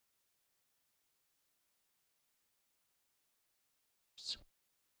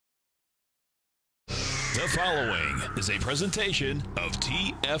The following is a presentation of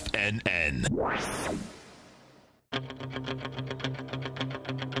TFNN.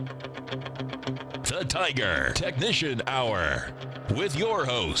 The Tiger Technician Hour with your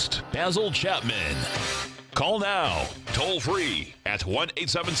host, Basil Chapman. Call now, toll free at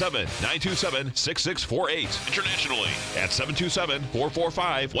 1-877-927-6648. Internationally at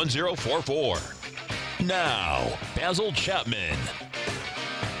 727-445-1044. Now, Basil Chapman.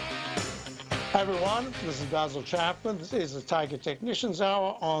 Hi everyone, this is Basil Chapman. This is the Tiger Technicians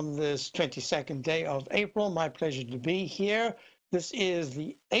Hour on this 22nd day of April. My pleasure to be here. This is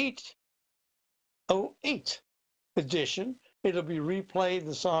the 8:08 edition. It'll be replayed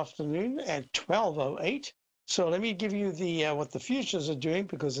this afternoon at 12:08. So let me give you the what the futures are doing,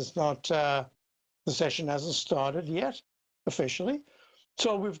 because it's not the session hasn't started yet officially.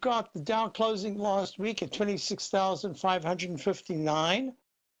 So we've got the Dow closing last week at 26,559.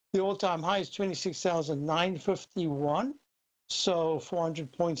 The all-time high is 26,951, so 400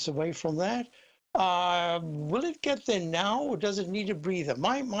 points away from that. Will it get there now, or does it need a breather?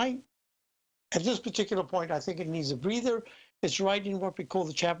 At this particular point, I think it needs a breather. It's right in what we call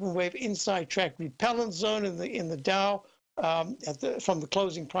the Chapman wave inside track repellent zone in the Dow. From the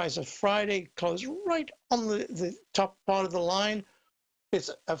closing price of Friday, closed right on the top part of the line. It's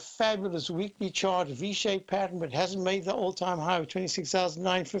a fabulous weekly chart, V-shaped pattern, but hasn't made the all-time high of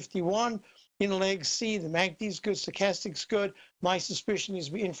 26,951. In leg C, the MACD's good, stochastic's good. My suspicion is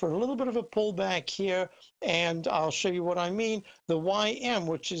we're in for a little bit of a pullback here, and I'll show you what I mean. The YM,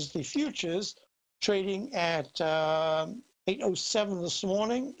 which is the futures, trading at 8:07 this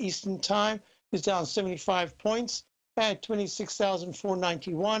morning, Eastern Time, is down 75 points at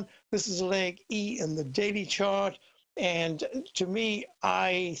 26,491. This is leg E in the daily chart. And to me,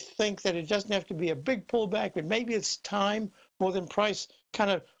 I think that it doesn't have to be a big pullback, but maybe it's time more than price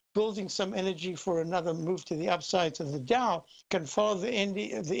kind of building some energy for another move to the upside, so the Dow can follow the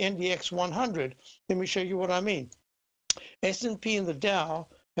NDX 100. Let me show you what I mean. S&P and the Dow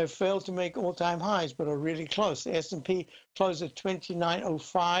have failed to make all-time highs, but are really close. The S&P closed at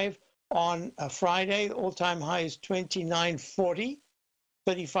 2905 on Friday. The all-time high is 2940,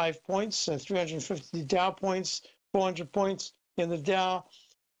 35 points, 350 Dow points, 400 points in the Dow,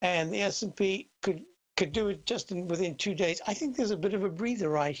 and the S&P could do it just within 2 days. I think there's a bit of a breather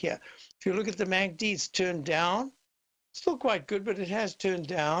right here. If you look at the MACD, it's turned down. Still quite good, but it has turned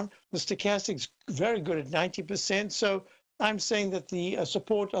down. The stochastic's very good at 90%. So I'm saying that the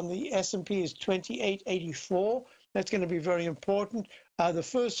support on the S&P is 2884. That's going to be very important. The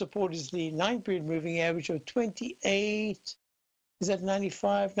first support is the 9-period moving average of 28. Is that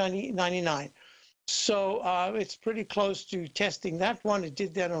 95, 90, 99? So it's pretty close to testing that one. It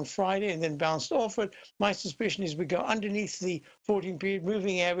did that on Friday and then bounced off it. My suspicion is we go underneath the 14-period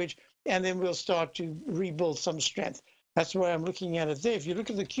moving average, and then we'll start to rebuild some strength. That's why I'm looking at it there. If you look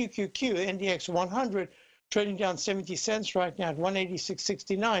at the QQQ, the NDX 100, trading down 70 cents right now at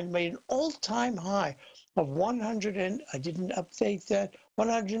 186.69, made an all-time high of 100, and I didn't update that,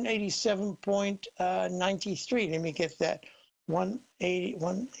 187.93. Let me get that.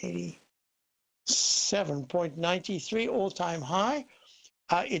 187.93 all-time high.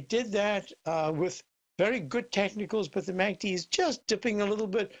 It did that with very good technicals, but the MACD is just dipping a little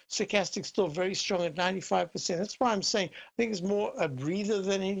bit. Stochastic still very strong at 95%. That's why I'm saying I think it's more a breather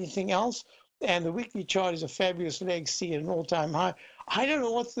than anything else. And the weekly chart is a fabulous leg C at an all-time high. I don't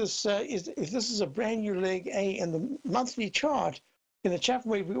know what this is, if this is a brand new leg A, and the monthly chart in the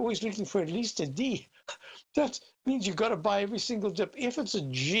Chapman wave, we're always looking for at least a D. That means you've got to buy every single dip. If it's a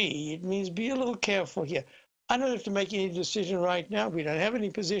G, it means be a little careful here. I don't have to make any decision right now. We don't have any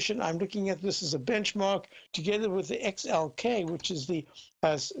position. I'm looking at this as a benchmark together with the XLK, which is the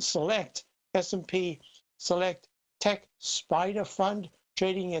select S&P Select Tech Spider Fund,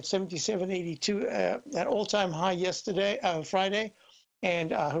 trading at 77.82, at all-time high yesterday, Friday.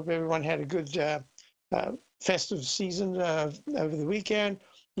 And I hope everyone had a good festive season over the weekend,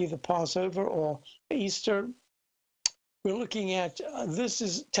 either Passover or Easter. We're looking at, this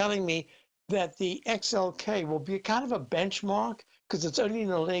is telling me that the XLK will be kind of a benchmark because it's only in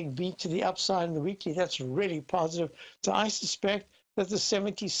a leg B to the upside in the weekly. That's really positive. So I suspect that the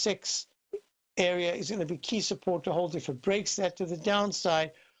 76 area is going to be key support to hold. If it breaks that to the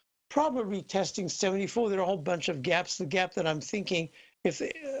downside, probably testing 74. There are a whole bunch of gaps. The gap that I'm thinking,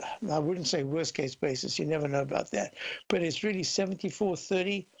 I wouldn't say worst case basis, you never know about that, but it's really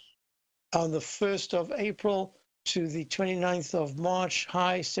 74.30 on the 1st of April to the 29th of March,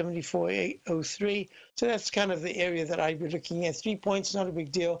 high 74.803. So that's kind of the area that I'd be looking at. 3 points, not a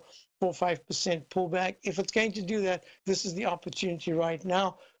big deal. 4 or 5% pullback. If it's going to do that, this is the opportunity right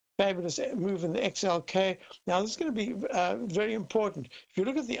now. fabulous move in the XLK. Now, this is going to be very important. If you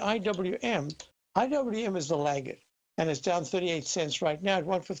look at the IWM, IWM is the laggard, and it's down 38 cents right now at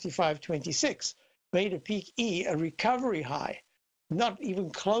 155.26. Made a peak E, a recovery high, not even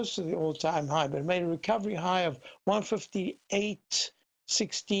close to the all-time high, but made a recovery high of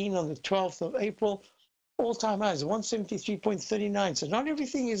 158.16 on the 12th of April. All-time highs, 173.39. So not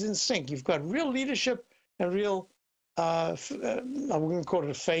everything is in sync. You've got real leadership and real, I'm going to call it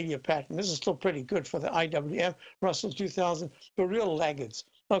a failure pattern. This is still pretty good for the IWM, Russell 2000, but real laggards.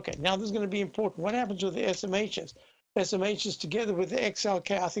 Okay, now this is going to be important. What happens with the SMHs? SMHs together with the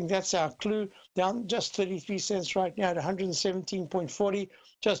XLK, I think that's our clue. Down just 33 cents right now at 117.40.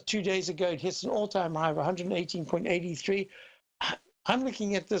 Just 2 days ago, it hits an all-time high of 118.83. I'm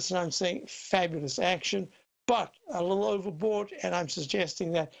looking at this and I'm saying fabulous action, but a little overbought, and I'm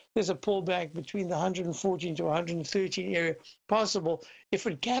suggesting that there's a pullback between the 114 to 113 area possible. If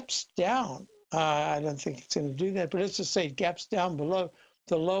it gaps down, I don't think it's going to do that, but let's just say it gaps down below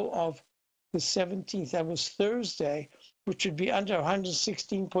the low of the 17th. That was Thursday, which would be under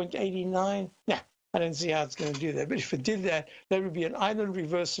 116.89. Nah, I don't see how it's going to do that. But if it did that, that would be an island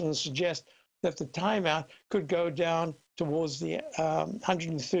reversal and suggest that the timeout could go down towards the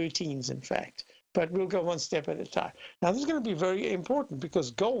 113s, in fact. But we'll go one step at a time. Now, this is going to be very important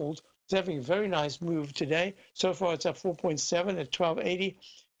because gold is having a very nice move today. So far, it's up 4.7 at 1280.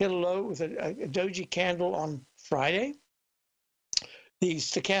 Hit a low with a doji candle on Friday. The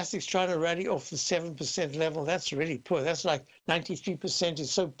stochastic's trying to rally off the 7% level. That's really poor. That's like 93% is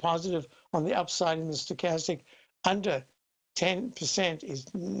so positive on the upside in the stochastic. Under 10% is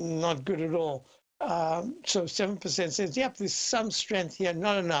not good at all. So 7% says, yep, there's some strength here,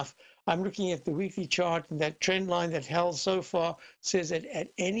 not enough. I'm looking at the weekly chart, and that trend line that held so far says that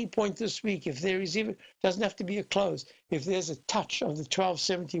at any point this week, if there is even, doesn't have to be a close, if there's a touch of the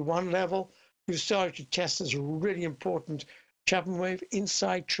 1271 level, you've started to test this really important Chapman wave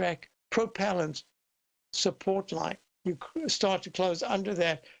inside track propellant support line. You start to close under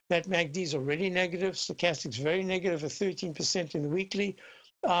that. That MACD is already negative. Stochastic's very negative at 13% in the weekly.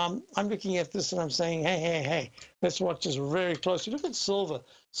 I'm looking at this and I'm saying, hey, let's watch this very closely. Look at silver.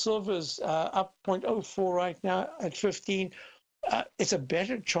 Silver's up 0.04 right now at 15. It's a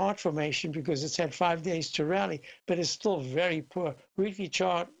better chart formation because it's had 5 days to rally, but it's still very poor. Weekly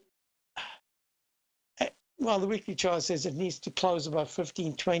chart, well, the weekly chart says it needs to close about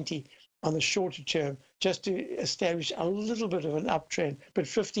 1520 on the shorter term just to establish a little bit of an uptrend, but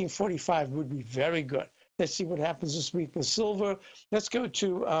 1545 would be very good. Let's see what happens this week with silver. Let's go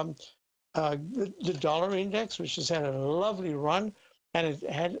to the dollar index, which has had a lovely run, and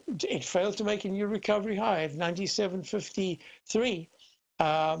it failed to make a new recovery high at 97.53,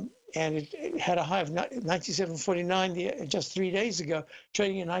 and it had a high of 97.49 just 3 days ago,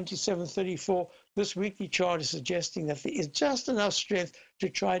 trading at 97.34. This weekly chart is suggesting that there is just enough strength to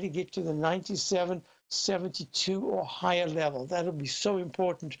try to get to the 97.72 or higher level. That'll be so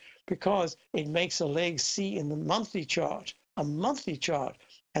important because it makes a leg C in the monthly chart, and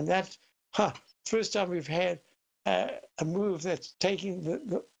that's first time we've had a move that's taking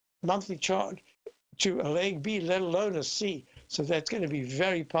the monthly chart to a leg B, let alone a C. So that's going to be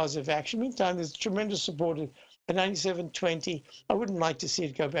very positive action. Meantime, there's tremendous support at 97.20. I wouldn't like to see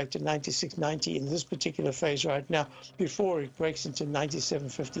it go back to 96.90 in this particular phase right now before it breaks into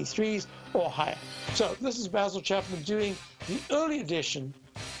 97.53s or higher. So this is Basil Chapman doing the early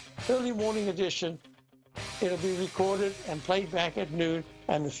morning edition. It'll be recorded and played back at noon.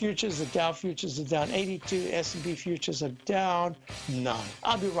 And the futures, the Dow futures are down 82, S&P futures are down 9.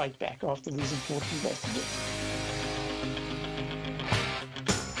 I'll be right back after these important messages.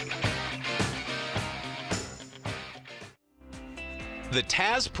 The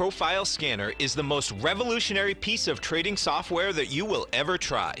TAS Profile Scanner is the most revolutionary piece of trading software that you will ever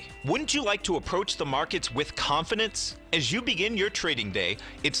try. Wouldn't you like to approach the markets with confidence? As you begin your trading day,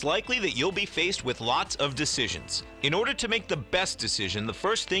 it's likely that you'll be faced with lots of decisions. In order to make the best decision, the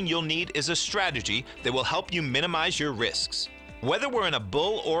first thing you'll need is a strategy that will help you minimize your risks. Whether we're in a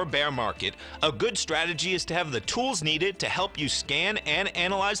bull or bear market, a good strategy is to have the tools needed to help you scan and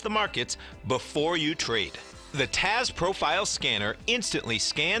analyze the markets before you trade. The TAS Profile Scanner instantly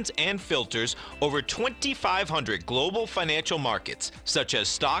scans and filters over 2,500 global financial markets, such as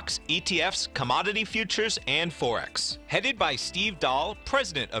stocks, ETFs, commodity futures, and Forex. Headed by Steve Dahl,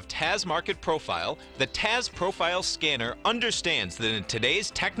 president of TAS Market Profile, the TAS Profile Scanner understands that in today's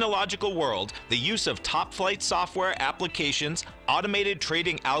technological world, the use of top-flight software applications, automated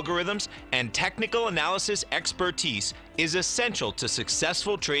trading algorithms, and technical analysis expertise is essential to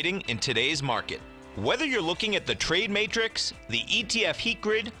successful trading in today's market. Whether you're looking at the trade matrix, the ETF heat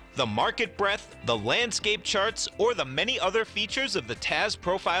grid, the market breadth, the landscape charts, or the many other features of the TAS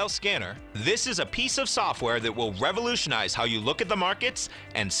Profile Scanner, this is a piece of software that will revolutionize how you look at the markets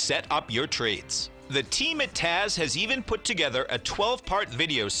and set up your trades. The team at TAS has even put together a 12-part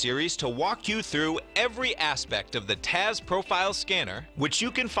video series to walk you through every aspect of the TAS Profile Scanner, which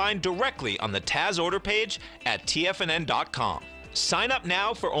you can find directly on the TAS order page at TFNN.com. Sign up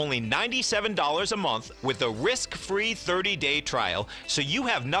now for only $97 a month with a risk-free 30-day trial, so you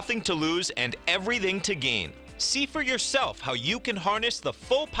have nothing to lose and everything to gain. See for yourself how you can harness the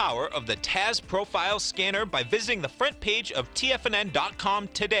full power of the TAS Profile Scanner by visiting the front page of TFNN.com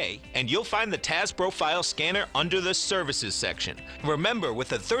today, and you'll find the TAS Profile Scanner under the Services section. Remember,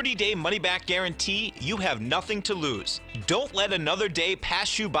 with a 30-day money-back guarantee, you have nothing to lose. Don't let another day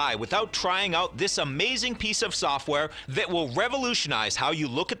pass you by without trying out this amazing piece of software that will revolutionize how you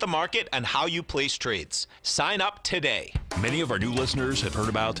look at the market and how you place trades. Sign up today. Many of our new listeners have heard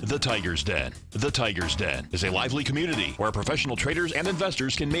about the Tiger's Den. The Tiger's Den is a lively community where professional traders and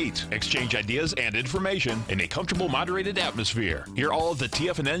investors can meet, exchange ideas and information in a comfortable, moderated atmosphere. Hear all of the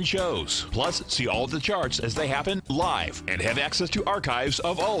TFNN shows, plus see all of the charts as they happen live and have access to archives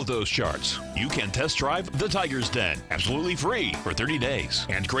of all of those charts. You can test drive the Tiger's Den absolutely free for 30 days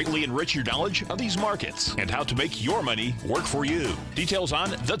and greatly enrich your knowledge of these markets and how to make your money work for you. Details on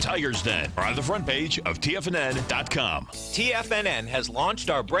the Tiger's Den are on the front page of TFNN.com. TFNN has launched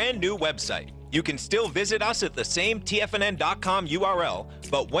our brand new website. You can still visit us at the same TFNN.com URL,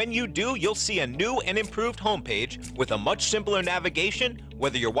 but when you do, you'll see a new and improved homepage with a much simpler navigation,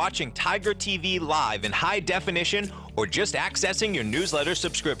 whether you're watching Tiger TV live in high definition or just accessing your newsletter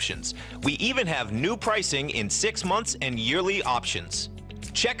subscriptions. We even have new pricing in 6 months and yearly options.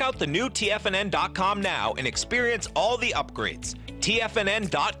 Check out the new TFNN.com now and experience all the upgrades.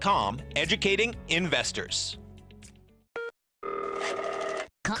 TFNN.com, educating investors.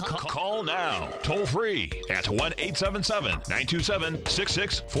 Call now, toll free at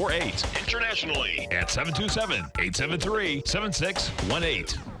 1-877-927-6648. Internationally at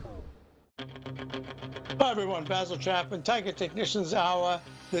 727-873-7618. Hi everyone, Basil Chapman, Tiger Technicians Hour.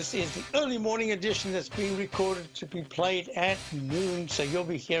 This is the early morning edition that's being recorded to be played at noon, so you'll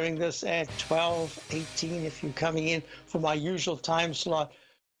be hearing this at 12:18 if you're coming in for my usual time slot.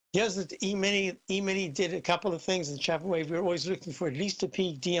 Here's the E-mini did a couple of things in the Chapman wave. We're always looking for at least a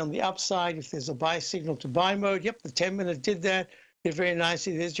peak D on the upside if there's a buy signal to buy mode. Yep, the 10-minute did that. Did very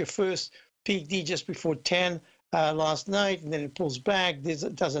nicely. There's your first peak D just before 10 last night, and then it pulls back,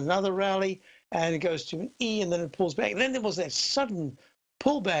 does another rally, and it goes to an E, and then it pulls back. And then there was that sudden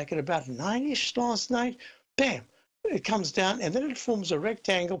pullback at about 9-ish last night. Bam! It comes down, and then it forms a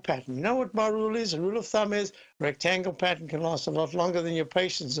rectangle pattern. You know what my rule is? A rule of thumb is rectangle pattern can last a lot longer than your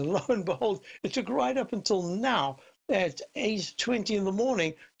patience. And lo and behold, it took right up until now at 8:20 in the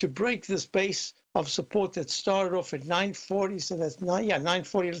morning to break this base of support that started off at 940. So that's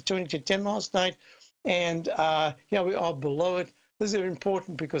 940 to 10 last night. And yeah, we are below it. This is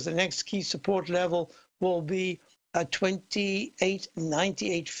important because the next key support level will be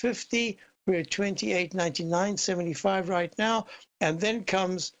 28.9850. We're at 28.9975 right now, and then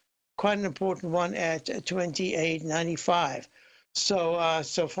comes quite an important one at 28.95. So,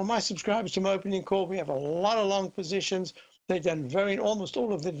 so for my subscribers to my opening call, we have a lot of long positions. They've done almost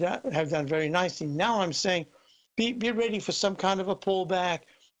all of them have done very nicely. Now I'm saying, be ready for some kind of a pullback.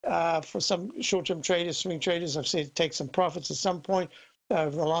 For some short-term traders, swing traders, I've said take some profits at some point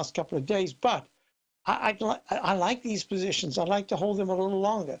over the last couple of days, but I like these positions. I like to hold them a little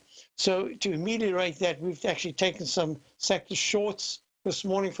longer. So to ameliorate that, we've actually taken some sector shorts this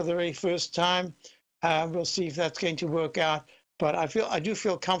morning for the very first time. We'll see if that's going to work out. But I do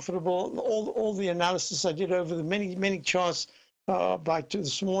feel comfortable. All the analysis I did over the many charts to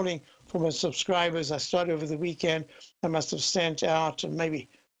this morning for my subscribers, I started over the weekend. I must have sent out maybe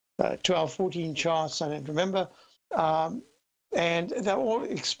 12, 14 charts. I don't remember. And they're all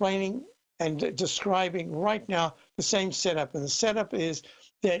explaining and describing right now the same setup. And the setup is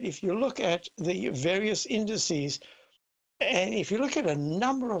that if you look at the various indices, and if you look at a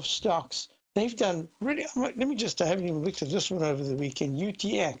number of stocks, they've done really, let me just, I haven't even looked at this one over the weekend,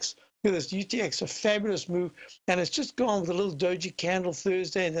 UTX. Look at this, UTX, a fabulous move. And it's just gone with a little doji candle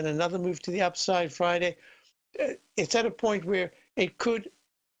Thursday and then another move to the upside Friday. It's at a point where it could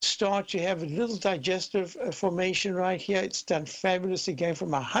start to have a little digestive formation right here. It's done fabulously, going from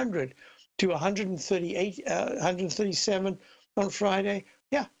 100 to 138, 137 on Friday.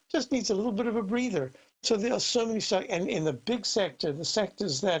 Yeah, just needs a little bit of a breather. So there are so many stocks, and in the big sector, the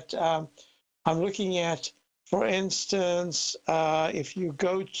sectors that I'm looking at, for instance, if you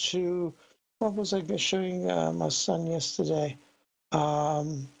go to what was I showing my son yesterday?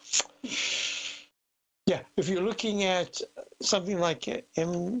 Yeah, if you're looking at something like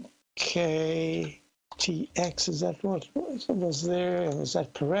MKTX, is that what was there? And is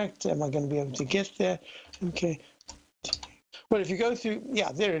that correct? Am I going to be able to get there? Okay. Well, if you go through,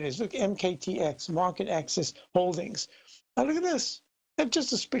 yeah, there it is. Look, MKTX, Market Access Holdings. Now look at this. That's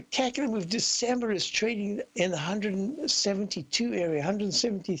just a spectacular move. December is trading in the 172 area,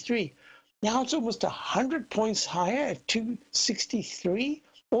 173. Now it's almost 100 points higher at 263,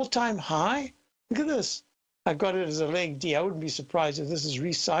 all-time high. Look at this. I got it as a leg D. I wouldn't be surprised if this is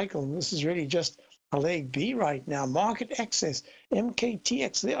recycled. This is really just a leg B right now. Market Access,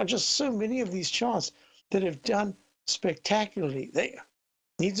 MKTX. There are just so many of these charts that have done spectacularly. They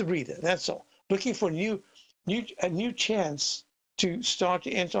needs a breather. That's all. Looking for a new chance to start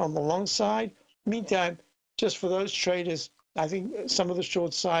to enter on the long side. Meantime, just for those traders, I think some of the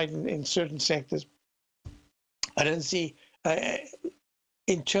short side in certain sectors, I don't see,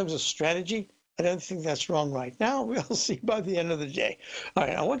 in terms of strategy, I don't think that's wrong right now. We'll see by the end of the day. All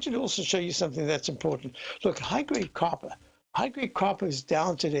right, I want you to also show you something that's important. Look, high-grade copper. High-grade copper is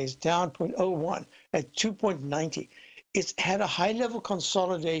down today. It's down 0.01 at 2.90. It's had a high-level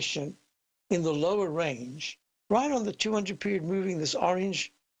consolidation in the lower range, right on the 200-period moving, this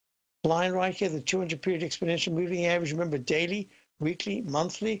orange line right here, the 200-period exponential moving average. Remember, daily, weekly,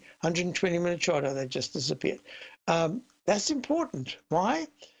 monthly, 120-minute chart. Oh, that just disappeared. That's important. Why?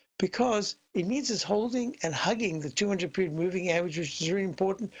 Because it means it's holding and hugging the 200-period moving average, which is really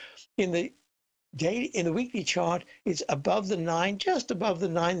important. In the daily, in the weekly chart, it's above the 9, just above the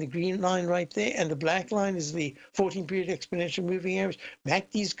 9, the green line right there, and the black line is the 14-period exponential moving average.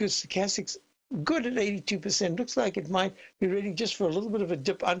 MACD's good, stochastics good at 82%. Looks like it might be ready just for a little bit of a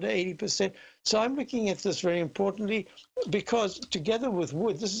dip under 80%. So I'm looking at this very importantly because together with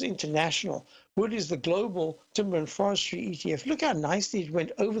wood, this is international. Wood is the global timber and forestry ETF. Look how nicely it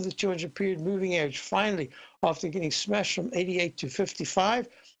went over the 200-period moving average finally after getting smashed from 88 to 55.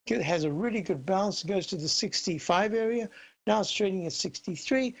 It has a really good bounce. It goes to the 65 area. Now it's trading at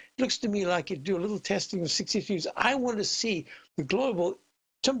 63. It looks to me like it do a little testing of 63s. I want to see the global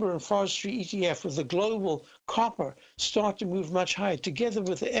timber and forestry ETF with the global copper start to move much higher, together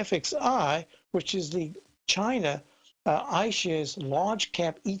with the FXI, which is the China iShares large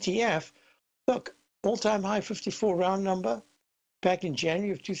cap ETF. Look, all-time high 54 round number back in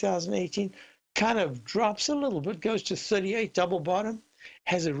January of 2018, kind of drops a little bit, goes to 38, double bottom,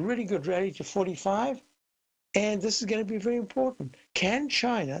 has a really good rally to 45, and this is going to be very important. Can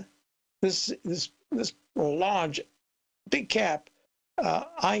China, this large, big cap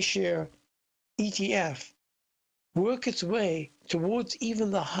iShare ETF, work its way towards even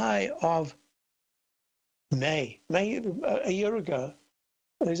the high of May a year ago?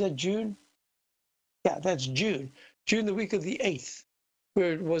 Is that June? Yeah, that's June. June, the week of the 8th,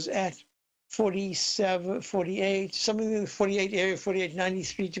 where it was at 47, 48, something in the 48 area,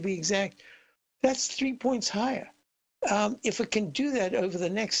 48.93 to be exact. That's 3 points higher. If it can do that over the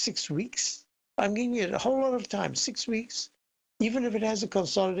next 6 weeks, I'm giving it a whole lot of time, 6 weeks, even if it has a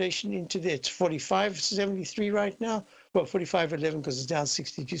consolidation into there. It's 45.73 right now, well, 45.11 because it's down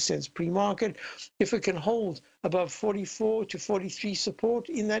 62 cents pre-market. If it can hold above 44 to 43 support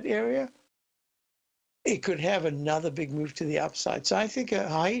in that area, it could have another big move to the upside. So I think a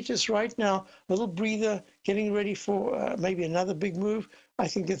hiatus right now, a little breather, getting ready for maybe another big move. I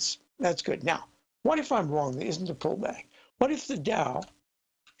think that's good. Now, what if I'm wrong? There isn't a pullback. What if the Dow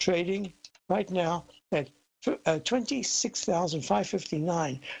trading right now at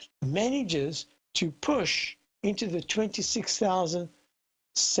 26,559 manages to push into the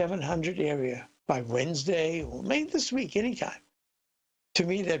 26,700 area by Wednesday or maybe this week, anytime? To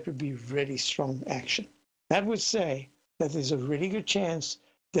me, that would be really strong action. That would say that there's a really good chance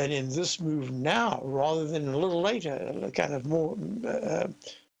that in this move now, rather than a little later, kind of more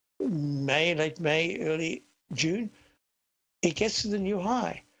late May, early June, it gets to the new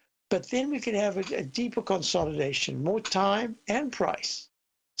high. But then we could have a deeper consolidation, more time and price.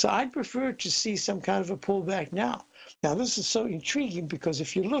 So I'd prefer to see some kind of a pullback now. Now, this is so intriguing because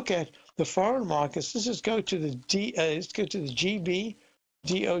if you look at the foreign markets, let's go to the GB.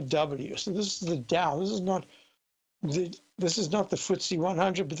 DOW. So this is the Dow. This is not the FTSE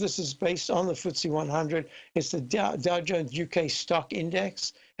 100, but this is based on the FTSE 100. It's the Dow Jones UK Stock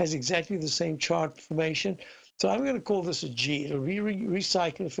Index. Has exactly the same chart formation. So I'm going to call this a G. It'll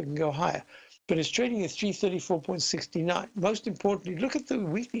recycle if it can go higher. But it's trading at 334.69. Most importantly, look at the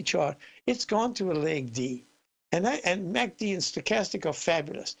weekly chart. It's gone to a leg D. And MACD and stochastic are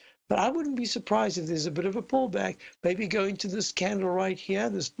fabulous. But I wouldn't be surprised if there's a bit of a pullback, maybe go into this candle right here,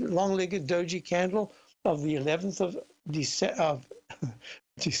 this long-legged doji candle of the 11th of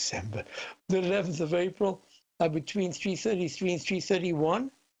December, the 11th of April, between 333 and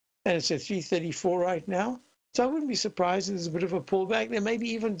 331, and it's at 334 right now. So I wouldn't be surprised if there's a bit of a pullback. There maybe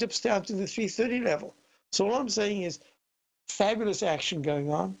even dips down to the 330 level. So all I'm saying is fabulous action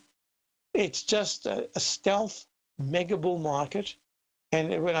going on. It's just a stealth mega bull market.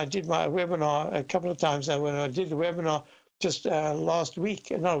 And when I did my webinar a couple of times now, when I did the webinar just last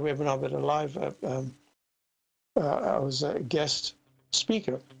week, not a webinar, but a live, I was a guest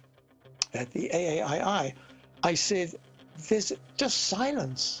speaker at the AAII. I said, there's just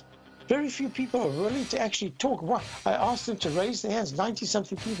silence. Very few people are willing to actually talk. I asked them to raise their hands,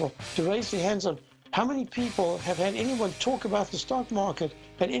 90-something people, to raise their hands on how many people have had anyone talk about the stock market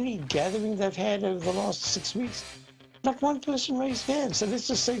at any gathering they've had over the last 6 weeks. Not one person raised their hand. So let's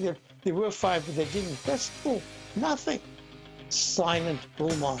just say that there were 5, but they didn't. That's still nothing. Silent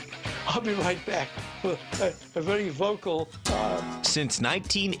bull market. I'll be right back with a very vocal. Since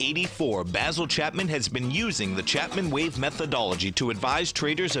 1984, Basil Chapman has been using the Chapman Wave methodology to advise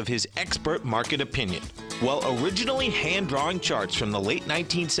traders of his expert market opinion. While originally hand-drawing charts from the late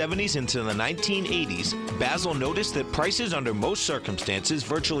 1970s into the 1980s, Basil noticed that prices under most circumstances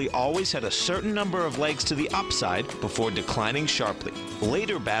virtually always had a certain number of legs to the upside before declining sharply.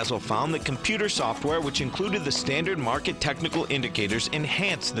 Later, Basil found that computer software, which included the standard market technical indicators,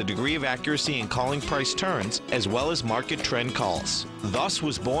 enhanced the degree of accuracy in calling price turns, as well as market trend calls. Thus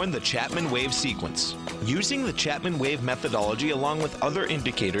was born the Chapman Wave sequence. Using the Chapman Wave methodology along with other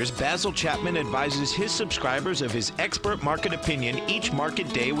indicators, Basil Chapman advises his subscribers of his expert market opinion each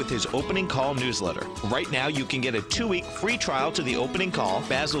market day with his opening call newsletter. Right now, you can get a 2-week free trial to the opening call,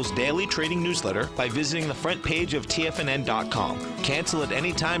 Basil's daily trading newsletter, by visiting the front page of TFNN.com. Cancel at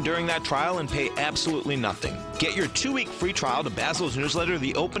any time during that trial and pay absolutely nothing. Get your 2-week free trial to Basil's newsletter,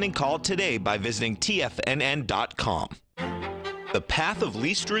 The Opening Call, today by visiting TFNN.com. The Path of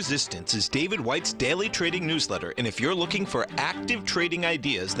Least Resistance is David White's daily trading newsletter, and if you're looking for active trading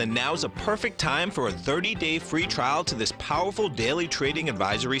ideas, then now's a perfect time for a 30-day free trial to this powerful daily trading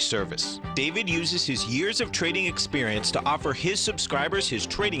advisory service. David uses his years of trading experience to offer his subscribers his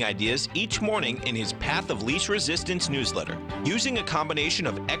trading ideas each morning in his Path of Least Resistance newsletter. Using a combination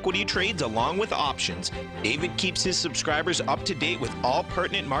of equity trades along with options, David keeps his subscribers up to date with all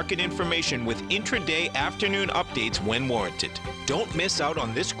pertinent market information with intraday afternoon updates when warranted. Don't miss out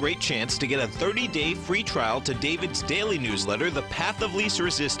on this great chance to get a 30-day free trial to David's daily newsletter, The Path of Least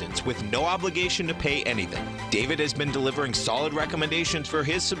Resistance, with no obligation to pay anything. David has been delivering solid recommendations for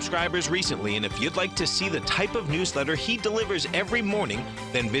his subscribers recently, and if you'd like to see the type of newsletter he delivers every morning,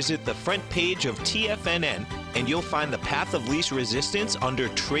 then visit the front page of TFNN and you'll find the Path of Least Resistance under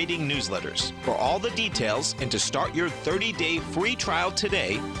Trading Newsletters. For all the details and to start your 30-day free trial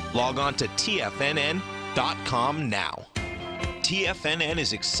today, log on to TFNN.com now. TFNN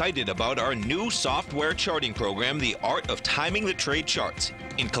is excited about our new software charting program, The Art of Timing the Trade Charts.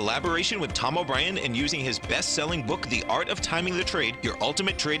 In collaboration with Tom O'Brien and using his best-selling book, The Art of Timing the Trade, Your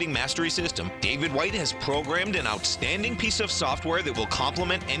Ultimate Trading Mastery System, David White has programmed an outstanding piece of software that will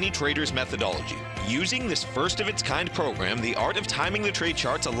complement any trader's methodology. Using this first-of-its-kind program, The Art of Timing the Trade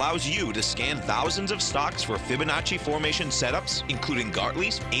Charts allows you to scan thousands of stocks for Fibonacci formation setups, including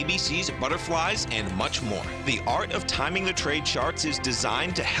Gartley's, ABC's, butterflies, and much more. The Art of Timing the Trade Charts is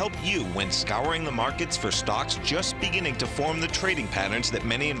designed to help you when scouring the markets for stocks just beginning to form the trading patterns that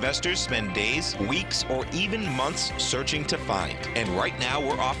many investors spend days, weeks, or even months searching to find. And right now,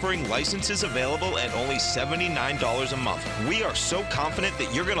 we're offering licenses available at only $79 a month. We are so confident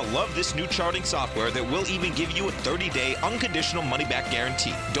that you're going to love this new charting software that will even give you a 30-day unconditional money-back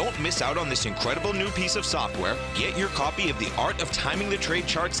guarantee. Don't miss out on this incredible new piece of software. Get your copy of The Art of Timing the Trade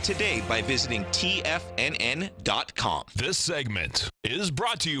Charts today by visiting TFNN.com. This segment is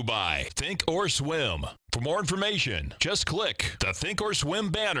brought to you by Think or Swim. For more information, just click the Think or Swim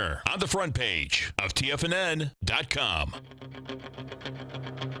banner on the front page of TFNN.com.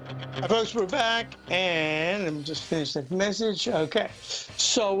 Hi, folks, we're back, and let me just finish that message. Okay,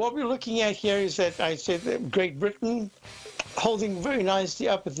 so what we're looking at here is that I said that Great Britain holding very nicely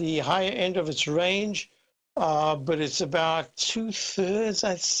up at the higher end of its range, but it's about 2/3,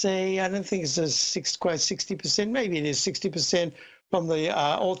 I'd say. I don't think it's quite 60%. Maybe it is 60% from the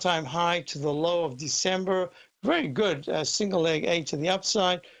all-time high to the low of December. Very good single leg A to the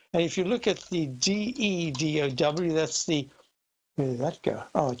upside. And if you look at the DEDOW, that's the, where did that go?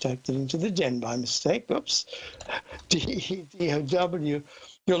 Oh, I typed it into the den by mistake. Oops. DEDOW.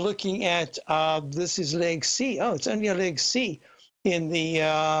 You're looking at, this is leg C. Oh, it's only a leg C. in the,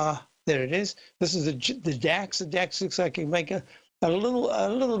 there it is. This is the DAX. The DAX looks like it make a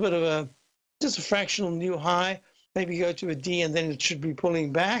little bit of just a fractional new high, maybe go to a D, and then it should be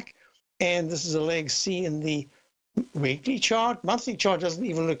pulling back. And this is a leg C in the weekly chart. Monthly chart doesn't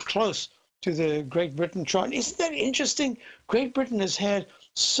even look close to the Great Britain chart. Isn't that interesting? Great Britain has had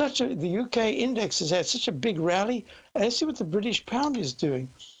the UK index has had such a big rally. Let's see what the British pound is doing.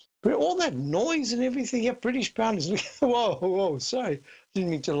 All that noise and everything, yeah, British pound is, whoa, sorry. Didn't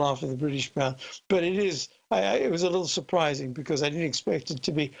mean to laugh at the British pound, but it is, it was a little surprising because I didn't expect it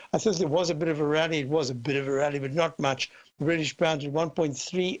to be. I thought there was a bit of a rally. It was a bit of a rally, but not much. The British pound at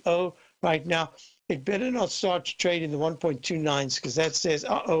 1.30 right now. It better not start to trade in the 1.29s because that says,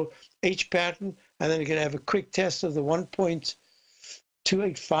 H pattern, and then you're going to have a quick test of the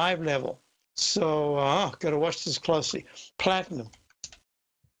 1.285 level. So, got to watch this closely. Platinum,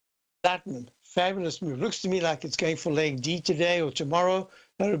 fabulous move. Looks to me like it's going for leg D today or tomorrow.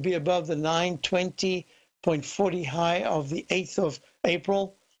 That'll be above the 920.40 high of the 8th of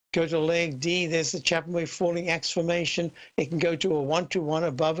April. Go to leg D. There's the Chapman wave falling axe formation. It can go to a 1-to-1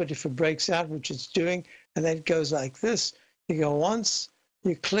 above it if it breaks out, which it's doing. And then it goes like this. You go once,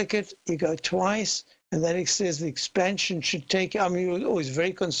 you click it, you go twice, and then it says the expansion should take, you're always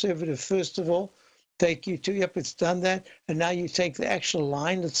very conservative, first of all. Take you to, yep, it's done that. And now you take the actual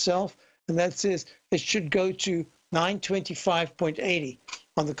line itself, and that says it should go to 925.80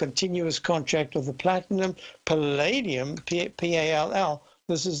 on the continuous contract of the platinum. Palladium, P-A-L-L,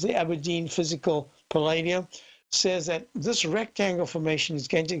 this is the Aberdeen physical palladium, says that this rectangle formation is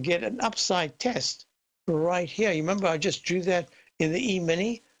going to get an upside test right here. You remember I just drew that in the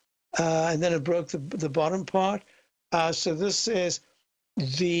E-mini, and then it broke the bottom part. So this says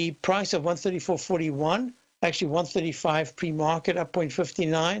the price of 134.41, actually 135 pre-market, up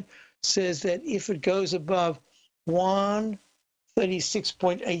 0.59, says that if it goes above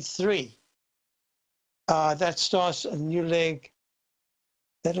 136.83, that starts a new leg.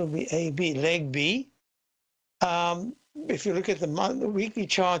 That'll be AB, leg B. If you look at the weekly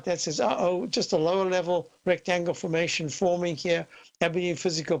chart, that says, just a lower level rectangle formation forming here, Aberdeen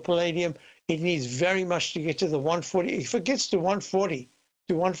physical palladium. It needs very much to get to the 140. If it gets to 140,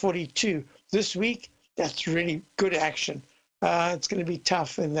 to 142 this week, that's really good action. It's going to be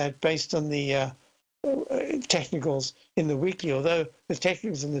tough in that based on the technicals in the weekly, although the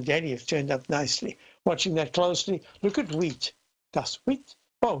technicals in the daily have turned up nicely. Watching that closely. Look at wheat. That's wheat.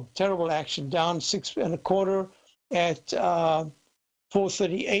 Oh, terrible action, down 6 1/4 at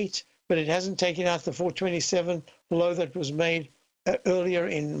 438, but it hasn't taken out the 427 low that was made earlier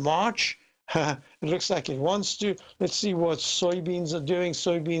in March. It looks like it wants to. Let's see what soybeans are doing.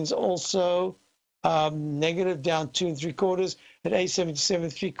 Soybeans also negative, down 2 3/4 at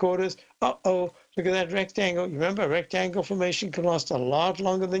 877 3/4. Look at that rectangle. You remember, rectangle formation can last a lot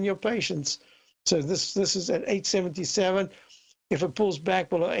longer than your patience. So this is at 877. If it pulls back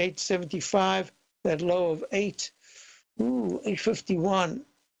below 875, that low of 851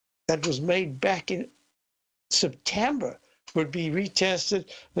 that was made back in September would be retested.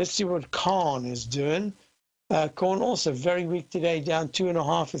 Let's see what corn is doing. Corn also very weak today, down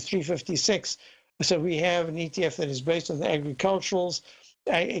 2.5 at 356. So we have an ETF that is based on the agriculturals.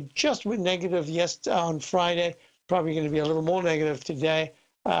 It just went negative on Friday, probably going to be a little more negative today.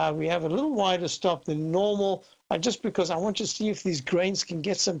 We have a little wider stop than normal, just because I want to see if these grains can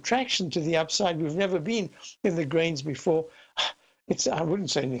get some traction to the upside. We've never been in the grains before. It's, I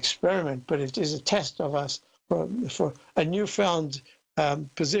wouldn't say an experiment, but it is a test of us for a newfound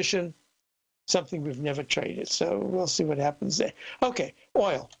position, something we've never traded. So we'll see what happens there. Okay,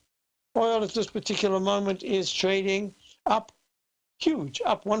 oil. Oil at this particular moment is trading up, huge,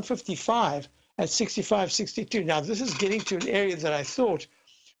 up 155 at 65.62. Now, this is getting to an area that I thought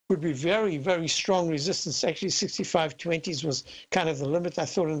would be very, very strong resistance. Actually, 65.20s was kind of the limit I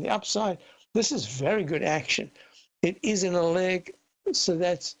thought on the upside. This is very good action. It is in a leg, so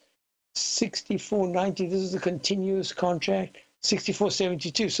that's 64.90. This is the continuous contract,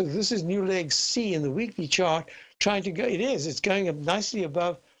 64.72. So this is new leg C in the weekly chart, trying to go. It's going up nicely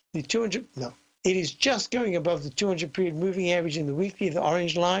above the 200. No, it is just going above the 200 period moving average in the weekly, the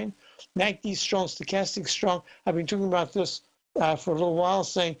orange line. MACD strong, stochastic strong. I've been talking about this for a little while,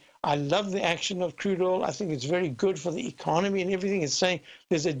 saying I love the action of crude oil. I think it's very good for the economy and everything. It's saying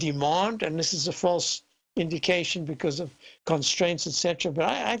there's a demand, and this is a false indication because of constraints, etc. But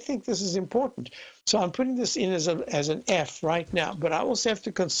I think this is important. So I'm putting this in as an F right now. But I also have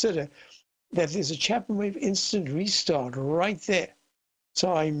to consider that there's a Chapman wave instant restart right there.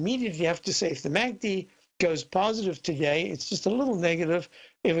 So I immediately have to say, if the MACD goes positive today, it's just a little negative.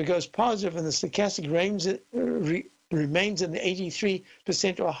 If it goes positive and the stochastic remains in the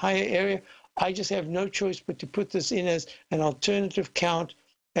 83% or higher area, I just have no choice but to put this in as an alternative count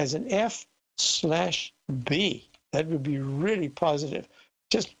as an F/B. That would be really positive.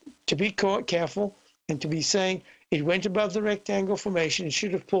 Just to be careful and to be saying it went above the rectangle formation. It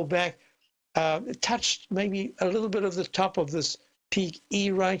should have pulled back. It touched maybe a little bit of the top of this peak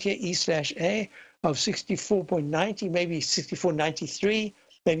E right here, E/A of 64.90, maybe 64.93,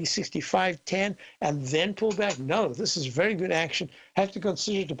 maybe 65.10, and then pull back. No, this is very good action. Have to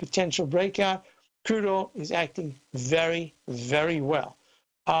consider the potential breakout. Crude oil is acting very, very well.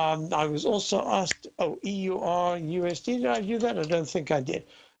 I was also asked, EUR, USD, did I do that? I don't think I did.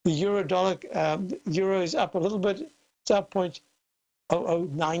 The euro dollar, euro is up a little bit. It's up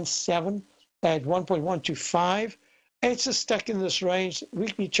 0.0097 at 1.125. It's just stuck in this range.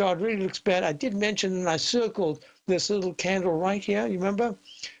 Weekly chart really looks bad. I did mention, and I circled this little candle right here. You remember?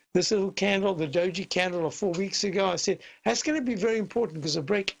 This little candle, the doji candle of 4 weeks ago. I said, that's going to be very important because a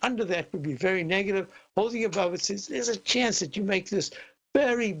break under that would be very negative. Holding above it says, there's a chance that you make this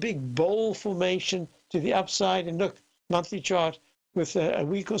very big bowl formation to the upside. And look, monthly chart with a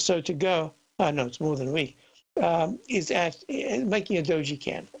week or so to go. Oh, no, it's more than a week. Is at making a doji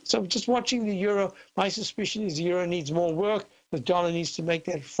candle. So just watching the euro, my suspicion is the euro needs more work. The dollar needs to make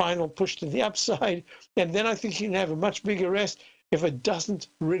that final push to the upside. And then I think you can have a much bigger rest if it doesn't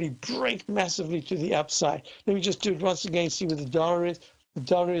really break massively to the upside. Let me just do it once again, see where the dollar is. The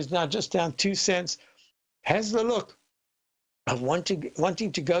dollar is now just down 2 cents. Has the look of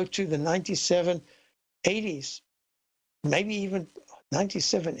wanting to go to the 97.80s, maybe even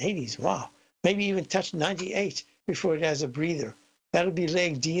 97.80s. Wow. Maybe even touch 98 before it has a breather. That'll be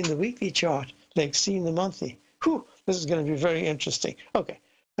leg D in the weekly chart, leg C in the monthly. Whew, this is going to be very interesting. Okay,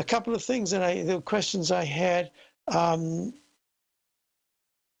 a couple of things that the questions I had.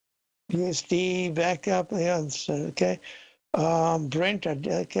 USD back up, yeah, okay. Brent, I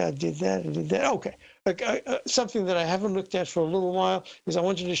did that. Okay, something that I haven't looked at for a little while is I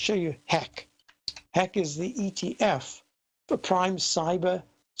wanted to show you HACK. HACK is the ETF, the Prime Cyber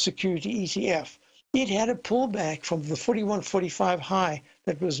Security ETF. It had a pullback from the 41.45 high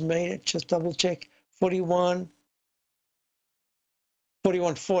that was made at, just double check,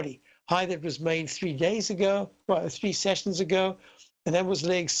 41.40 high that was made 3 days ago, well, 3 sessions ago, and that was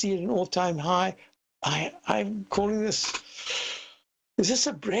leg C at an all-time high. I'm calling this, is this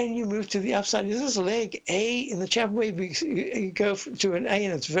a brand new move to the upside? Is this leg A in the Chapman wave? You go to an A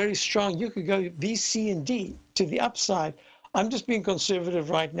and it's very strong. You could go B, C, and D to the upside. I'm just being conservative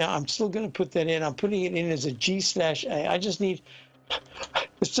right now. I'm still going to put that in. I'm putting it in as a G/A. I just need,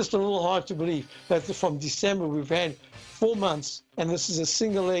 it's just a little hard to believe that from December we've had 4 months and this is a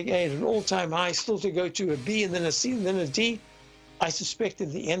single leg A at an all-time high, still to go to a B and then a C and then a D. I suspect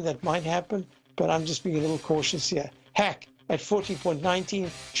at the end that might happen, but I'm just being a little cautious here. HACK at 40.19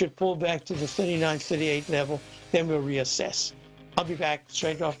 should pull back to the 39.38 level. Then we'll reassess. I'll be back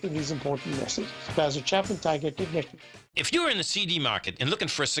straight after these important messages. Basil Chapman, Tiger Network. If you're in the CD market and looking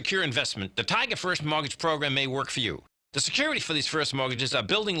for a secure investment, the Tiger First Mortgage Program may work for you. The security for these first mortgages are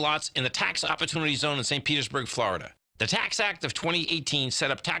building lots in the Tax Opportunity Zone in St. Petersburg, Florida. The Tax Act of 2018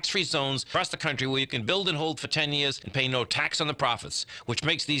 set up tax-free zones across the country where you can build and hold for 10 years and pay no tax on the profits, which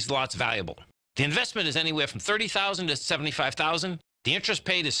makes these lots valuable. The investment is anywhere from $30,000 to $75,000. The interest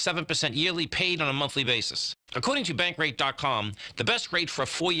paid is 7% yearly, paid on a monthly basis. According to Bankrate.com, the best rate for a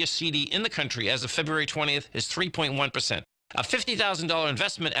 4-year CD in the country as of February 20th is 3.1%. A $50,000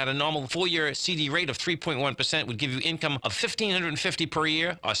 investment at a normal 4-year CD rate of 3.1% would give you income of $1,550 per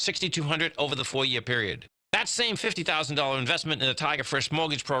year or $6,200 over the 4-year period. That same $50,000 investment in the Tiger First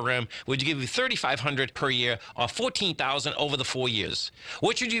Mortgage Program would give you $3,500 per year or $14,000 over the 4 years.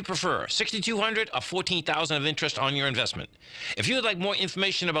 Which would you prefer, $6,200 or $14,000 of interest on your investment? If you would like more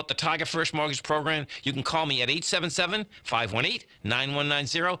information about the Tiger First Mortgage Program, you can call me at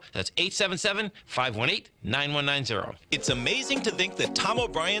 877-518-9190. That's 877-518-9190. It's amazing to think that Tom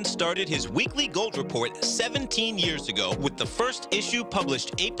O'Brien started his weekly gold report 17 years ago with the first issue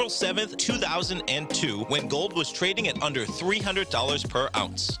published April 7th, 2002, when gold was trading at under $300 per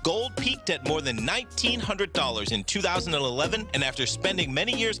ounce. Gold peaked at more than $1,900 in 2011, and after spending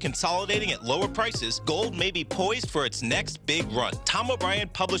many years consolidating at lower prices, gold may be poised for its next big run. Tom O'Brien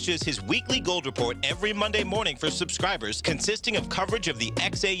publishes his weekly gold report every Monday morning for subscribers, consisting of coverage of the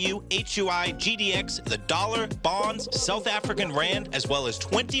XAU, HUI, GDX, the dollar, bonds, South African rand, as well as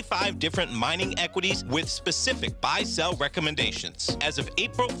 25 different mining equities with specific buy-sell recommendations. As of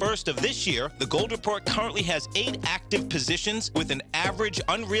April 1st of this year, the gold report currently currently has 8 active positions with an average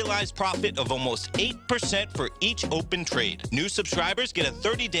unrealized profit of almost 8% for each open trade. New subscribers get a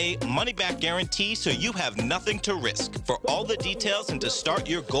 30-day money-back guarantee, so you have nothing to risk. For all the details and to start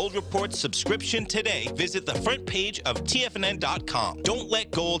your Gold Report subscription today, visit the front page of TFNN.com. Don't let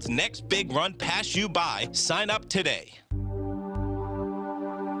gold's next big run pass you by. Sign up today.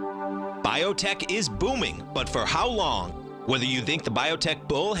 Biotech is booming, but for how long? Whether you think the biotech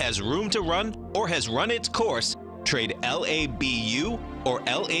bull has room to run or has run its course, trade LABU or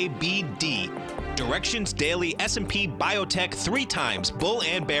LABD. Direction's daily S&P Biotech 3 times bull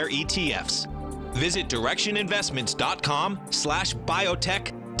and bear ETFs. Visit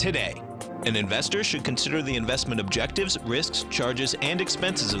directioninvestments.com/biotech today. An investor should consider the investment objectives, risks, charges, and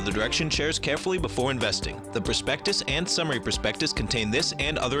expenses of the Direction shares carefully before investing. The prospectus and summary prospectus contain this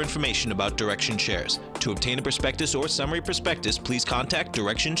and other information about Direction shares. To obtain a prospectus or summary prospectus, please contact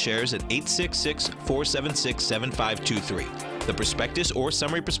Direction shares at 866-476-7523. The prospectus or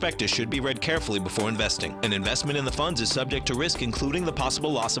summary prospectus should be read carefully before investing. An investment in the funds is subject to risk, including the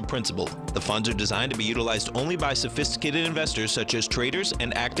possible loss of principal. The funds are designed to be utilized only by sophisticated investors such as traders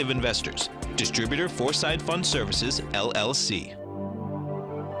and active investors. Distributor Foreside Fund Services, LLC.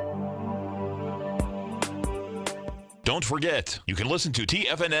 Don't forget, you can listen to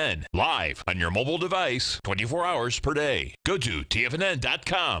TFNN live on your mobile device 24 hours per day. Go to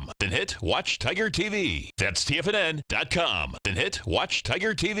TFNN.com, then hit Watch Tiger TV. That's TFNN.com, then hit Watch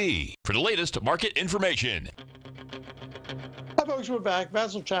Tiger TV for the latest market information. Hi folks, we're back.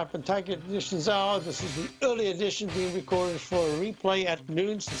 Basil Chapman, Tiger Editions Hour. This is the early edition being recorded for a replay at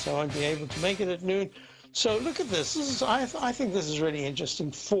noon, since I won't be able to make it at noon. So look at this. I think this is really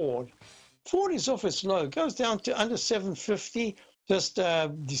interesting. Ford is off its low. It goes down to under 750 just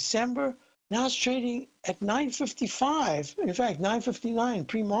December. Now it's trading at 955. In fact, 959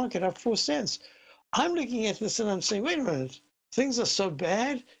 pre-market, up 4 cents. I'm looking at this and I'm saying, wait a minute, things are so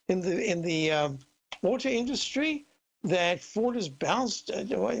bad in the auto industry that Ford has bounced.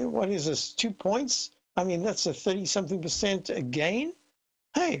 What is this? 2 points? I mean, that's a 30-something% gain.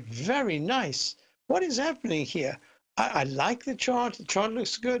 Hey, very nice. What is happening here? I like the chart. The chart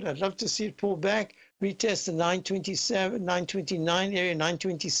looks good. I'd love to see it pull back, retest the 927, 929 area,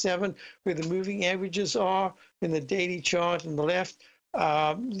 927, where the moving averages are in the daily chart on the left.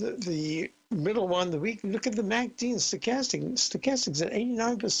 The middle one, the week, look at the MACD and stochastics at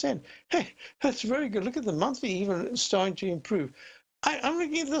 89%. Hey, that's very good. Look at the monthly even starting to improve. I'm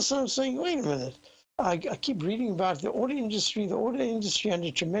looking at this and I'm saying, wait a minute. I keep reading about the auto industry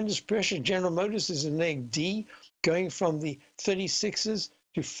under tremendous pressure. General Motors is in leg D, going from the 36s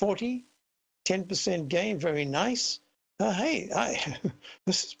to 40, 10% gain, very nice. Hey,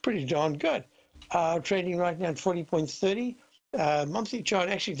 this is pretty darn good. Trading right now at 40.30. Monthly chart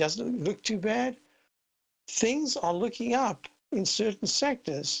actually doesn't look too bad. Things are looking up in certain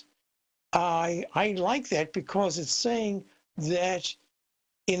sectors. I like that because it's saying that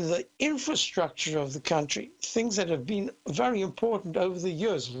in the infrastructure of the country, things that have been very important over the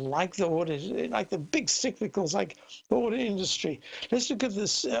years, like the auto, like the big cyclicals, like the auto industry. Let's look at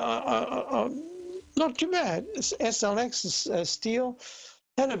this. Not too bad. SLX steel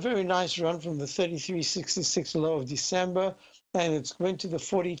had a very nice run from the 33.66 low of December, and it's went to the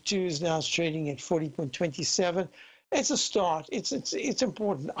 42s. Now it's trading at 40.27. It's a start. It's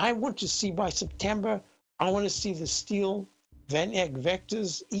important. I want to see by September. I want to see the steel Van Eck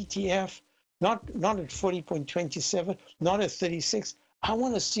Vectors ETF, not at 40.27, not at 36. I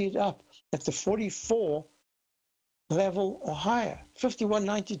want to see it up at the 44 level or higher.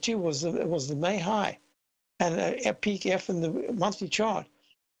 51.92 was the May high, and a peak F in the monthly chart,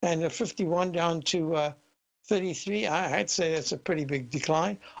 and a 51 down to 33. I'd say that's a pretty big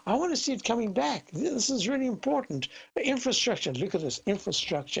decline. I want to see it coming back. This is really important. Infrastructure. Look at this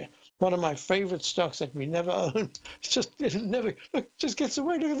infrastructure. One of my favorite stocks that we never own. It just gets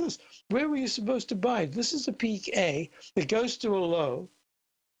away. Look at this. Where were you supposed to buy it? This is a peak A. It goes to a low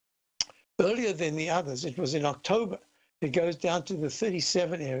earlier than the others. It was in October. It goes down to the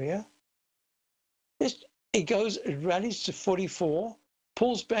 37 area. It rallies to 44,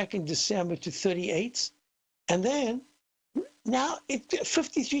 pulls back in December to 38, and then now it's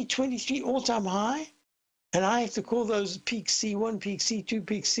 53.23 all-time high. And I have to call those peak C1, peak C2,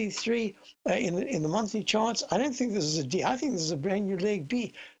 peak C3 in the monthly charts. I don't think this is a D. I think this is a brand new leg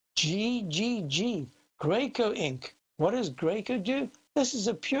B. GGG, Graco Inc. What does Graco do? This is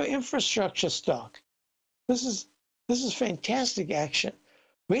a pure infrastructure stock. This is fantastic action.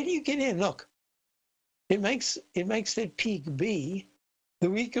 Where do you get in? Look, it makes that peak B the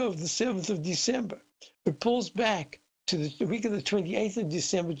week of the 7th of December. It pulls back to the week of the 28th of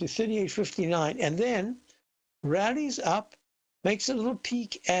December to 38.59, and then rallies up, makes a little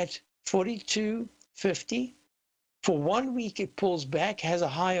peak at 42.50. For 1 week, it pulls back, has a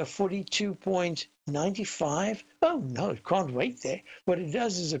high of 42.95. Oh, no, it can't wait there. What it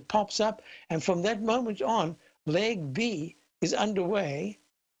does is it pops up, and from that moment on, leg B is underway.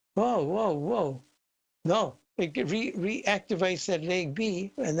 Whoa, whoa, whoa. No, it reactivates that leg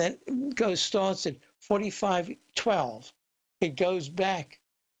B, and then starts at 45.12. It goes back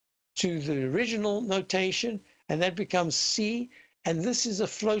to the original notation, and that becomes C, and this is a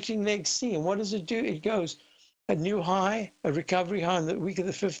floating leg C. And what does it do? It goes a new high, a recovery high in the week of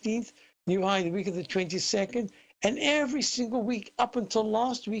the 15th, new high in the week of the 22nd, and every single week up until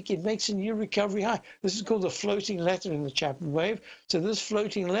last week, it makes a new recovery high. This is called a floating ladder in the Chapman wave. So this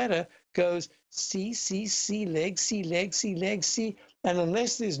floating ladder goes C, C, C, leg, C, leg, C, leg, C. And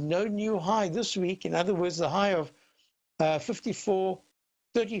unless there's no new high this week, in other words, the high of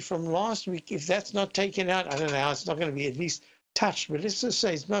 54.30 from last week, if that's not taken out, I don't know how it's not going to be at least touched, but let's just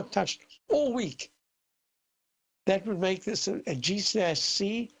say it's not touched all week. That would make this a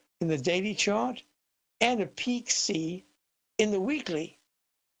G/C in the daily chart and a peak C in the weekly.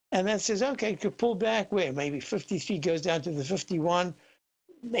 And that says, okay, it could pull back where? Maybe 53 goes down to the 51,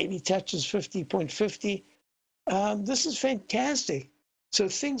 maybe touches 50.50. This is fantastic. So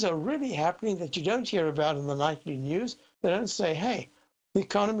things are really happening that you don't hear about in the nightly news. They don't say, hey, the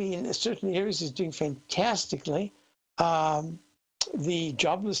economy in certain areas is doing fantastically. The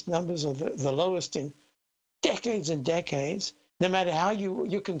jobless numbers are the lowest in decades and decades. No matter how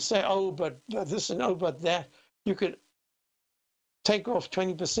you can say, oh, but this and oh, but that, you could take off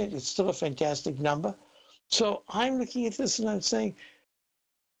 20%. It's still a fantastic number. So I'm looking at this and I'm saying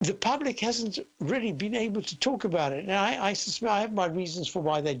the public hasn't really been able to talk about it. And I suspect I have my reasons for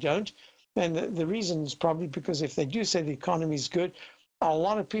why they don't. And the reason is probably because if they do say the economy is good, a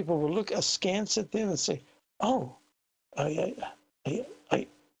lot of people will look askance at them and say, oh,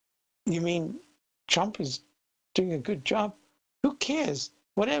 you mean Trump is doing a good job? Who cares?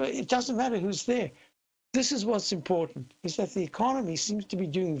 Whatever, it doesn't matter who's there. This is what's important, is that the economy seems to be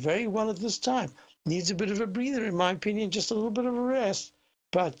doing very well at this time. Needs a bit of a breather, in my opinion, just a little bit of a rest.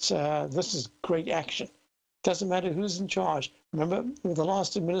 But this is great action. Doesn't matter who's in charge. Remember, with the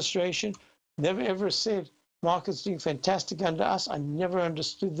last administration, never ever said market's doing fantastic under us. I never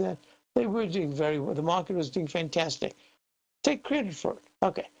understood that. They were doing very well. The market was doing fantastic. Take credit for it.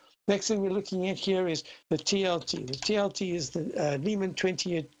 Okay. Next thing we're looking at here is the TLT. The TLT is the Lehman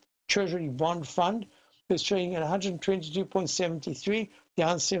 20-year Treasury Bond Fund. It's trading at 122.73,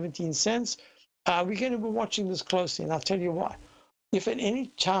 down 17 cents. We're going to be watching this closely, and I'll tell you why. If at any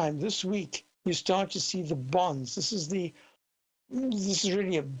time this week you start to see the bonds, this is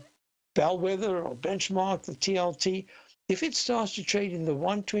really a bellwether or benchmark, the TLT. If it starts to trade in the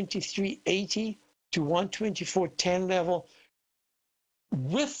 123.80 to 124.10 level,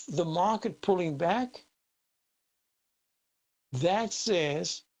 with the market pulling back, that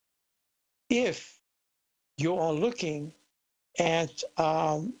says if you are looking at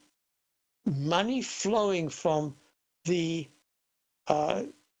money flowing from the,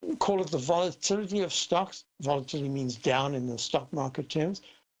 call it the volatility of stocks, volatility means down in the stock market terms,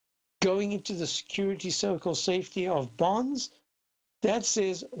 going into the security so-called safety of bonds, that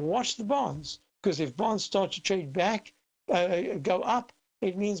says watch the bonds, because if bonds start to trade back, go up,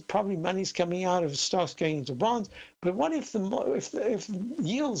 it means probably money's coming out of stocks going into bonds. But what if the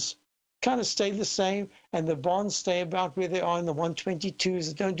yields kind of stay the same and the bonds stay about where they are in the 122s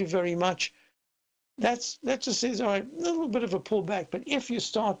that don't do very much? That just says, all right, a little bit of a pullback. But if you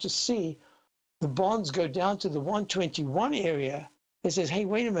start to see the bonds go down to the 121 area, it says, hey,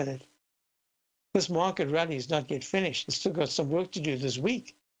 wait a minute. This market rally is not yet finished. It's still got some work to do this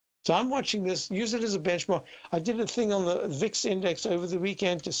week. So I'm watching this, use it as a benchmark. I did a thing on the VIX index over the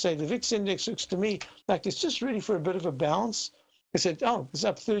weekend to say the VIX index looks to me like it's just ready for a bit of a bounce. I said, oh, it's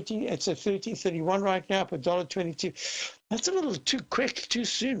up 13, it's at 13.31 right now, up $1.22. That's a little too quick, too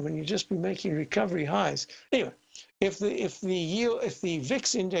soon when you just be making recovery highs. Anyway, if the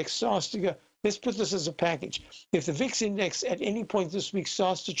VIX index starts to go, let's put this as a package. If the VIX index at any point this week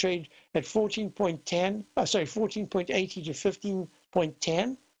starts to trade at 14.80 to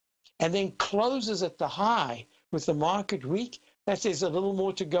 15.10, and then closes at the high with the market weak, that says a little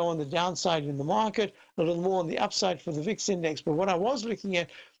more to go on the downside in the market, a little more on the upside for the VIX index. But what I was looking at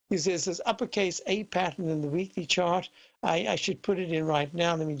is there's this uppercase A pattern in the weekly chart. I should put it in right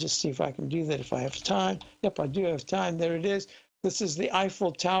now. Let me just see if I can do that if I have time. Yep, I do have time. There it is. This is the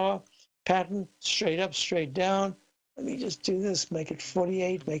Eiffel Tower pattern, straight up, straight down. Let me just do this, make it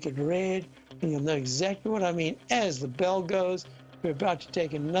 48, make it red, and you'll know exactly what I mean. As the bell goes, we're about to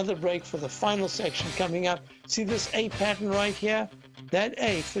take another break for the final section coming up. See this A pattern right here? That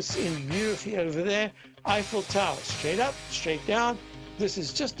A fits in beautifully over there. Eiffel Tower, straight up, straight down. This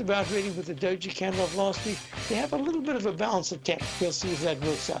is just about ready with the doji candle of last week. They have a little bit of a balance attempt. We'll see if that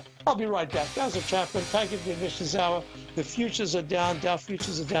works out. I'll be right back. Basil Chapman, Packet Emissions Hour. The futures are down. Dow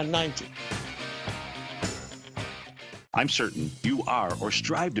futures are down 90. I'm certain you are or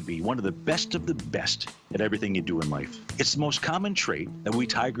strive to be one of the best at everything you do in life. It's the most common trait that we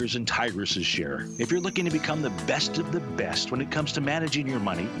tigers and tigresses share. If you're looking to become the best of the best when it comes to managing your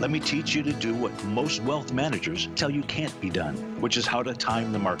money, let me teach you to do what most wealth managers tell you can't be done, which is how to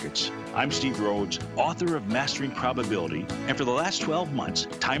time the markets. I'm Steve Rhodes, author of Mastering Probability, and for the last 12 months,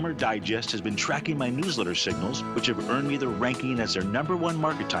 Timer Digest has been tracking my newsletter signals, which have earned me the ranking as their #1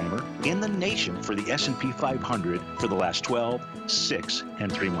 market timer in the nation for the S&P 500 for the last 12, 6, and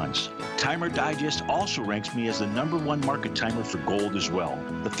 3 months. Timer Digest also ranks me as the #1 market timer for gold as well.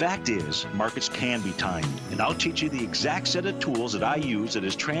 The fact is, markets can be timed, and I'll teach you the exact set of tools that I use that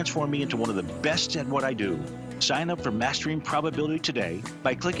has transformed me into one of the best at what I do. Sign up for Mastering Probability today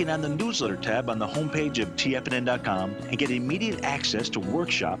by clicking on the newsletter tab on the homepage of TFNN.com and get immediate access to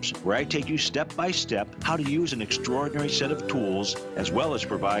workshops where I take you step by step how to use an extraordinary set of tools as well as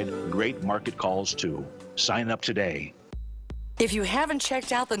provide great market calls too. Sign up today. If you haven't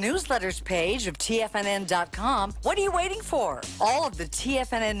checked out the newsletters page of TFNN.com, what are you waiting for? All of the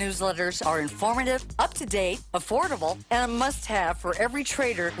TFNN newsletters are informative, up-to-date, affordable, and a must-have for every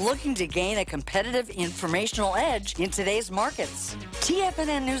trader looking to gain a competitive informational edge in today's markets.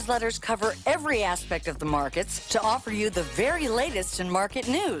 TFNN newsletters cover every aspect of the markets to offer you the very latest in market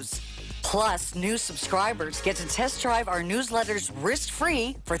news. Plus, new subscribers get to test drive our newsletters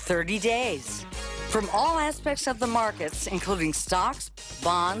risk-free for 30 days. From all aspects of the markets, including stocks,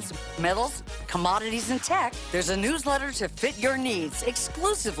 bonds, metals, commodities, and tech, there's a newsletter to fit your needs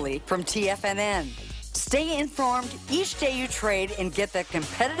exclusively from TFNN. Stay informed each day you trade and get that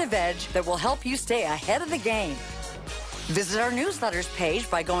competitive edge that will help you stay ahead of the game. Visit our newsletters page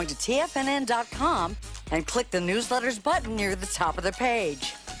by going to TFNN.com and click the newsletters button near the top of the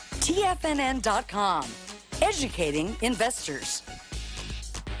page. TFNN.com, educating investors.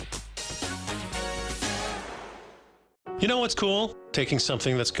 You know what's cool? Taking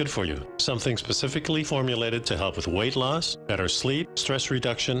something that's good for you. Something specifically formulated to help with weight loss, better sleep, stress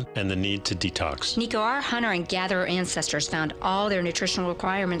reduction, and the need to detox. Nico, our hunter and gatherer ancestors found all their nutritional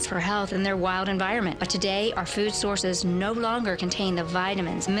requirements for health in their wild environment. But today, our food sources no longer contain the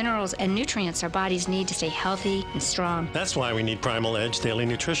vitamins, minerals, and nutrients our bodies need to stay healthy and strong. That's why we need Primal Edge Daily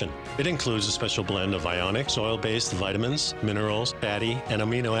Nutrition. It includes a special blend of ionic, soil-based vitamins, minerals, fatty, and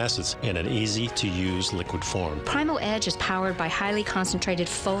amino acids in an easy-to-use liquid form. Primal Edge is powered by highly concentrated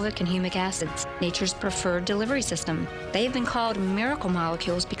fulvic and humic acids, nature's preferred delivery system. They have been called miracle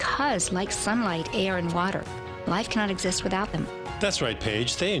molecules because, like sunlight, air, and water, life cannot exist without them. That's right,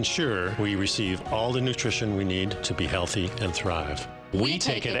 Paige. They ensure we receive all the nutrition we need to be healthy and thrive. We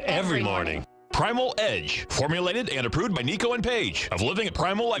take it every morning. Primal Edge, formulated and approved by Nico and Paige of Living a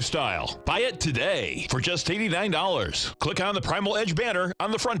Primal Lifestyle. Buy it today for just $89. Click on the Primal Edge banner on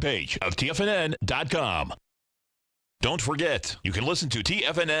the front page of TFNN.com. Don't forget, you can listen to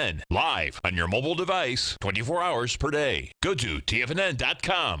TFNN live on your mobile device 24 hours per day. Go to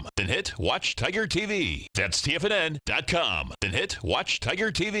TFNN.com, then hit Watch Tiger TV. That's TFNN.com, then hit Watch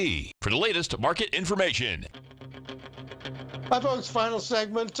Tiger TV for the latest market information. Hi, folks. Final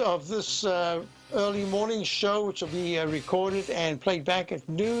segment of this early morning show, which will be recorded and played back at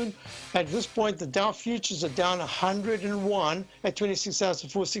noon. At this point, the Dow futures are down 101 at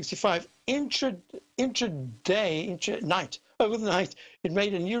 26,465. Intraday, over the night, it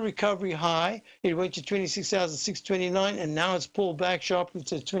made a new recovery high. It went to 26,629, and now it's pulled back sharply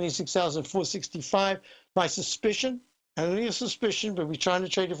to 26,465. My suspicion, and only a suspicion, but we're trying to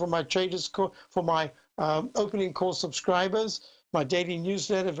trade it for my traders, for my opening call subscribers, my daily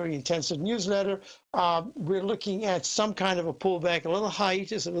newsletter, very intensive newsletter. We're looking at some kind of a pullback, a little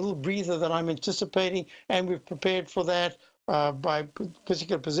hiatus, a little breather that I'm anticipating, and we've prepared for that by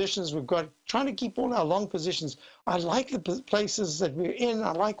particular positions. We've got trying to keep all our long positions. I like the places that we're in.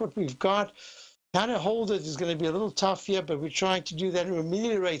 I like what we've got. How to hold it is going to be a little tough here, but we're trying to do that and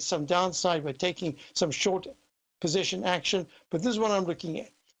ameliorate some downside by taking some short position action. But this is what I'm looking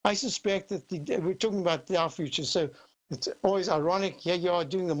at. I suspect that we're talking about the Dow futures, so it's always ironic. Here you are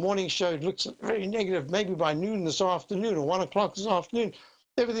doing the morning show. It looks very negative. Maybe by noon this afternoon or 1 o'clock this afternoon,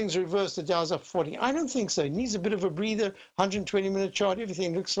 everything's reversed. The Dow's up 40. I don't think so. It needs a bit of a breather. 120-minute chart,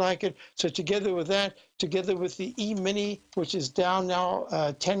 everything looks like it. So together with that, together with the E-mini, which is down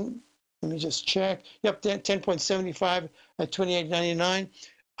now 10, let me just check. Yep, 10.75 at 28.99.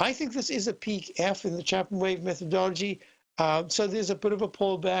 I think this is a peak F in the Chapman wave methodology. So there's a bit of a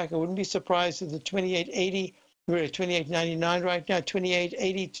pullback. I wouldn't be surprised if the 28.80, we're at 28.99 right now,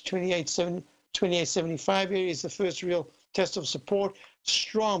 28.80 to 28.75 area is the first real test of support.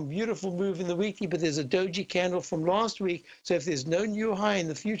 Strong, beautiful move in the weekly, but there's a doji candle from last week. So if there's no new high in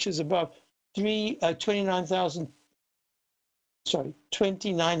the futures above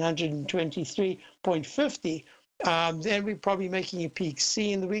 2923.50, then we're probably making a peak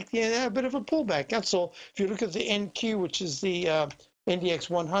C in the weekly and a bit of a pullback. That's all. If you look at the NQ, which is the NDX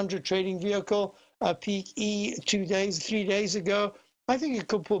 100 trading vehicle, peak E 3 days ago, I think it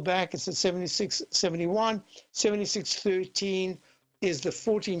could pull back. It's at 76.71. 76.13 is the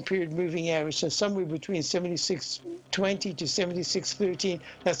 14-period moving average. So somewhere between 76.20 to 76.13,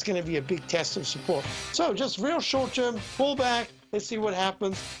 that's going to be a big test of support. So just real short-term pullback. Let's see what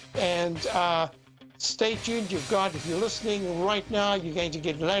happens. And stay tuned. If you're listening right now, you're going to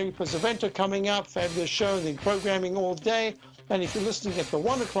get Larry Pesavento coming up. Fabulous show, the programming all day. And if you're listening at the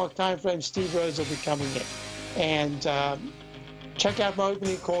 1 o'clock time frame, Steve Rose will be coming in. And check out my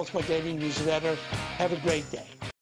opening calls, my daily newsletter. Have a great day.